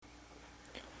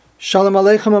Shalom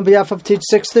Aleichem on behalf of Teach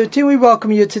 613, we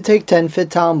welcome you to take 10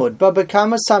 Fit Talmud.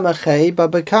 BabaKama65,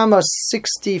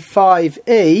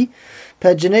 BabaKama65A,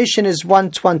 pagination is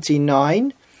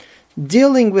 129,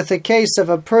 dealing with a case of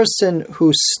a person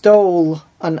who stole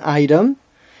an item,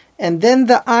 and then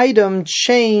the item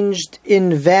changed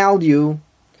in value,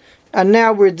 and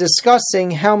now we're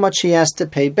discussing how much he has to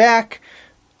pay back.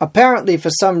 Apparently, for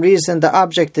some reason, the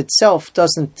object itself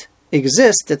doesn't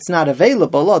exist, it's not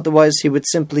available, otherwise he would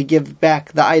simply give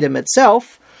back the item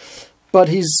itself, but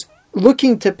he's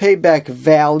looking to pay back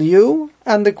value,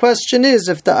 and the question is,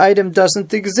 if the item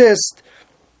doesn't exist,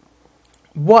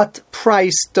 what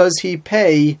price does he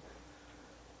pay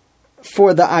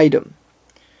for the item?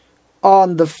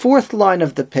 On the fourth line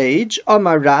of the page,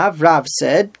 Amar Rav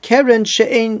said, Keren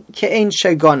she'ein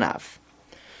shegonav.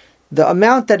 The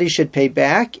amount that he should pay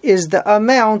back is the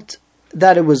amount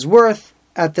that it was worth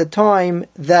at the time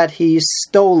that he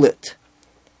stole it.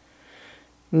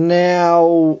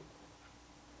 Now,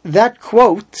 that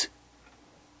quote,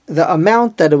 the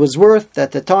amount that it was worth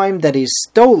at the time that he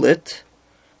stole it,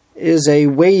 is a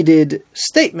weighted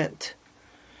statement.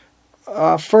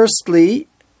 Firstly,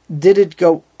 did it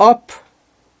go up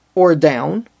or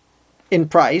down in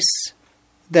price?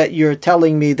 That you're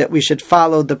telling me that we should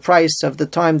follow the price of the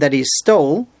time that he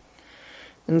stole.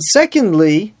 And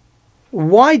secondly,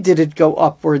 why did it go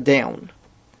up or down?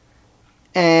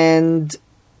 And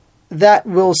that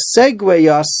will segue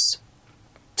us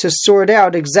to sort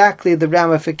out exactly the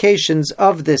ramifications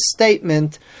of this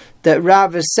statement that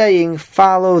Rav is saying,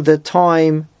 follow the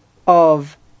time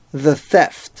of the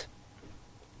theft.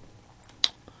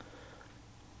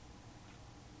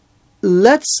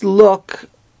 Let's look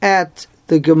at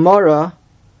the Gemara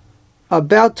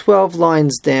about 12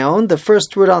 lines down. The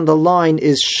first word on the line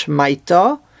is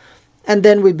Shmaita. And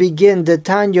then we begin the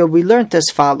Tanya. We learnt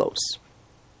as follows.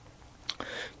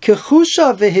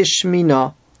 Kechusha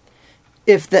v'hishmina.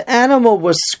 If the animal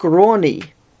was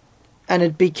scrawny and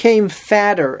it became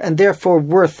fatter and therefore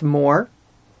worth more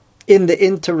in the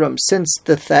interim since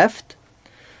the theft,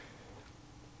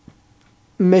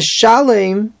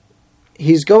 Mishalem,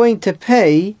 he's going to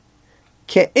pay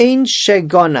ke'ein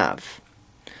shegonav,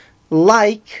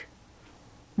 like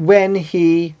when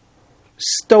he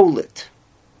stole it.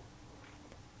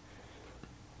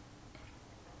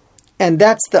 And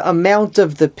that's the amount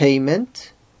of the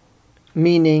payment,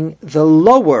 meaning the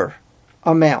lower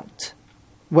amount,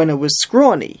 when it was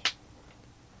scrawny.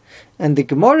 And the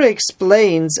Gemara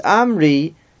explains,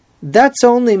 Amri, that's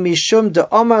only mishum de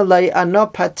omar lei ana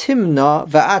patimna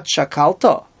va'at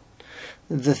shakalta.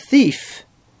 The thief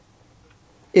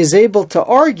is able to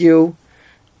argue,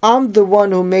 I'm the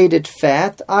one who made it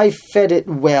fat, I fed it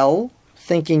well,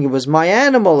 thinking it was my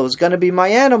animal, it was going to be my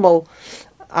animal,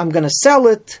 I'm going to sell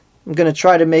it, I'm going to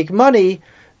try to make money.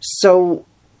 So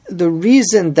the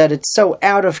reason that it's so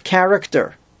out of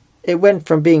character, it went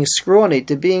from being scrawny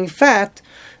to being fat,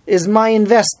 is my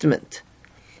investment.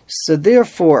 So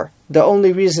therefore, the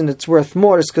only reason it's worth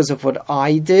more is because of what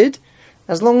I did.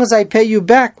 As long as I pay you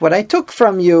back what I took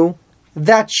from you,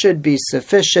 that should be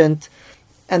sufficient.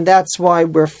 And that's why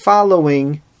we're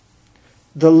following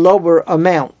the lower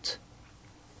amount.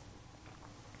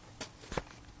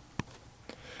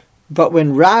 But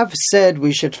when Rav said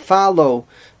we should follow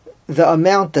the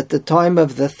amount at the time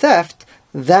of the theft,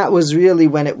 that was really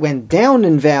when it went down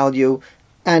in value,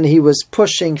 and he was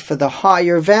pushing for the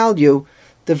higher value,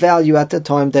 the value at the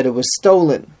time that it was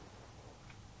stolen.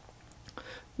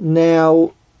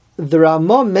 Now, the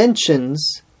Ramah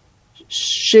mentions,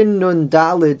 Shin Nun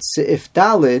Dalid Seif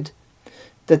Dalid,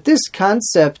 that this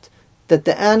concept that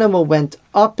the animal went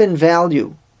up in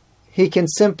value, he can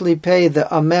simply pay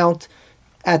the amount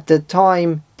at the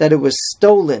time that it was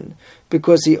stolen,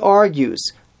 because he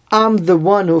argues, I'm the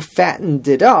one who fattened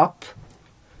it up.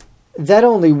 That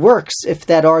only works if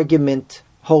that argument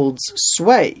holds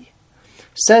sway.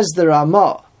 Says the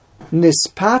Ramah,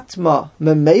 Nispatma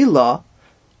Memela,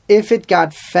 if it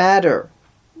got fatter,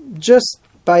 just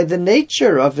by the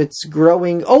nature of its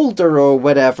growing older or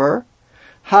whatever,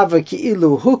 Hava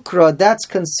Ki'ilu Hukra, that's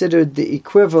considered the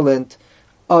equivalent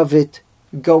of it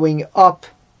going up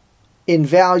in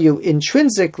value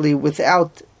intrinsically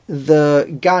without the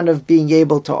Ganav being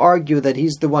able to argue that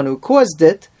he's the one who caused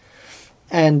it.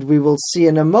 And we will see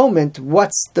in a moment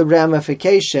what's the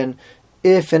ramification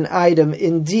if an item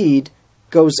indeed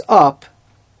goes up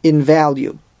in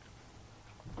value.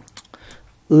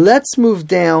 Let's move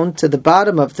down to the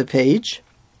bottom of the page,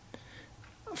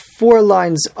 4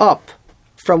 lines up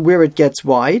from where it gets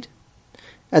wide.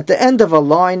 At the end of a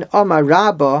line, Amar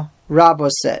Rabba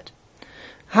said,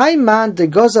 Hai man de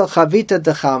gozel chavita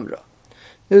de chamra.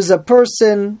 There's a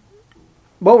person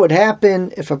what would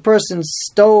happen if a person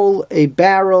stole a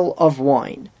barrel of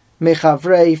wine,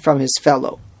 mechavrei, from his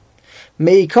fellow.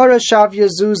 Meikara shavya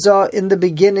zuzah, in the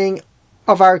beginning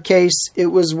of our case, it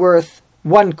was worth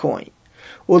 1 coin.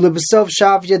 Ulebesov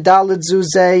shavya daled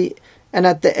zuzeh, and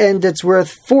at the end it's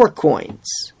worth 4 coins.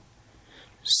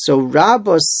 So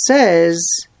Rabbah says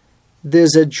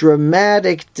there's a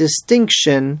dramatic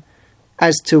distinction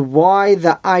as to why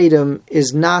the item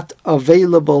is not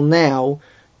available now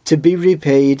to be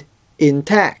repaid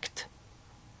intact.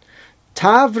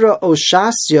 Tavra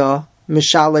oshasya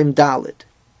mishalem dalid.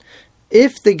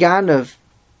 If the ganav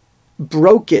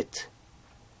broke it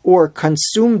or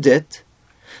consumed it,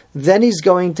 then he's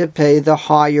going to pay the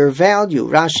higher value.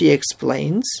 Rashi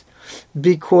explains,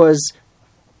 because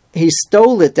he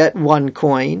stole it at 1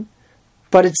 coin,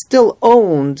 but it's still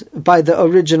owned by the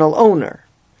original owner.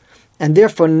 And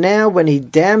therefore now when he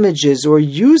damages or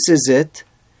uses it,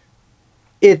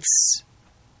 it's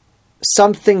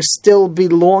something still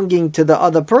belonging to the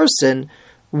other person,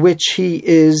 which he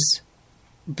is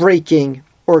breaking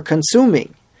or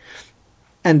consuming.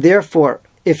 And therefore,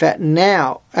 if at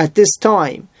this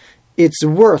time, it's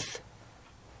worth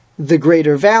the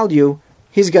greater value,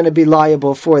 he's going to be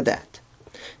liable for that.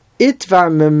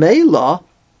 Itvar memela,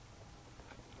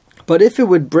 but if it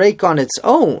would break on its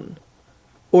own,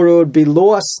 or it would be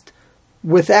lost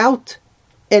without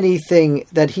anything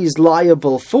that he's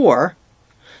liable for,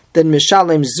 then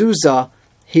mishalem zuzah,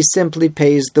 he simply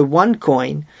pays the 1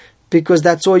 coin, because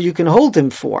that's all you can hold him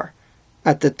for.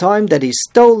 At the time that he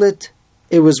stole it,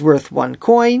 it was worth 1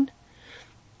 coin,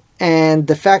 and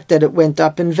the fact that it went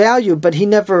up in value, but he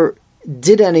never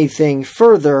did anything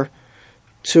further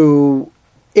to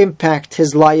impact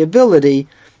his liability,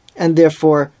 and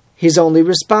therefore he's only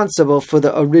responsible for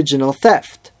the original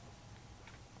theft.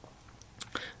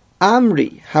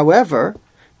 Amri, however,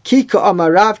 Kika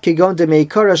amarav kigon de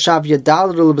meikara shavya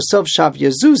dalrul b'sov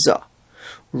shavya zuzah.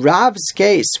 Rav's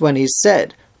case, when he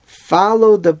said,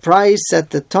 follow the price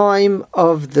at the time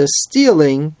of the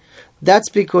stealing, that's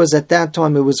because at that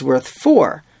time it was worth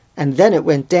 4, and then it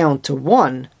went down to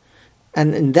 1.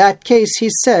 And in that case, he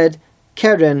said,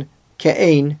 Keren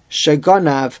ke'ein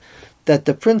shagonav, that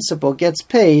the principal gets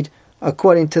paid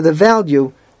according to the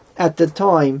value at the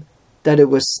time that it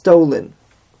was stolen.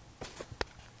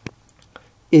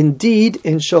 Indeed,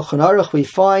 in Shulchan Aruch we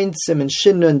find Siman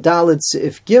Shin Nun Daled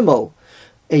Seif Gimel,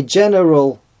 a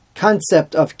general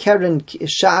concept of Keren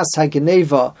Shas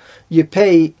HaGeneva, you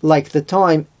pay like the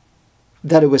time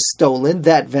that it was stolen,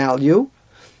 that value,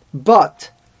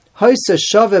 but Hoysa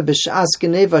Shave B'Shas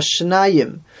Geneva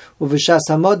Shnayim Uv'Shas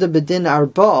Hamoda B'Din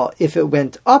Arba, if it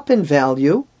went up in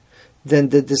value, then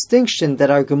the distinction that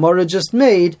our Gemara just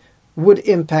made would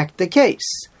impact the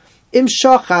case. Im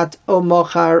Shachat O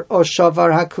Mochar O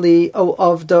Shavar Hakli O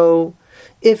Avdo,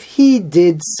 if he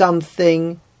did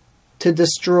something to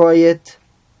destroy it,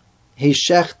 he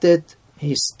shecht it,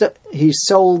 he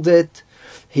sold it,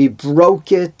 he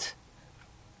broke it,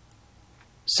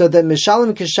 so then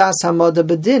Mishalim Kishas Hamoda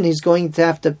Badin, he's going to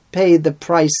have to pay the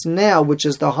price now, which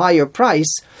is the higher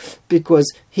price,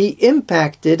 because he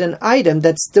impacted an item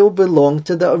that still belonged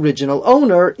to the original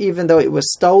owner, even though it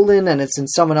was stolen and it's in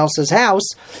someone else's house,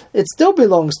 it still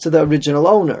belongs to the original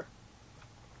owner.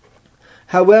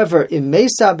 However, in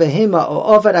Mesa Behema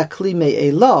or Ovar Akli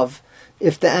Me'elav,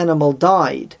 if the animal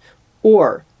died,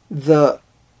 or the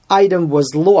item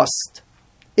was lost,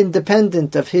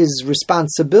 independent of his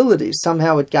responsibility,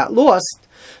 somehow it got lost,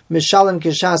 Mishalem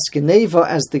Kishas Geneva,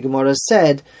 as the Gemara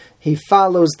said, he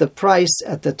follows the price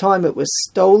at the time it was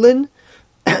stolen,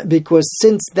 because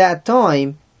since that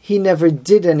time, he never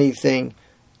did anything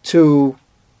to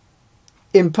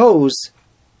impose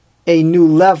a new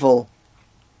level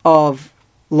of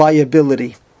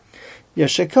liability.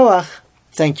 Yasher koach,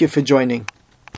 thank you for joining.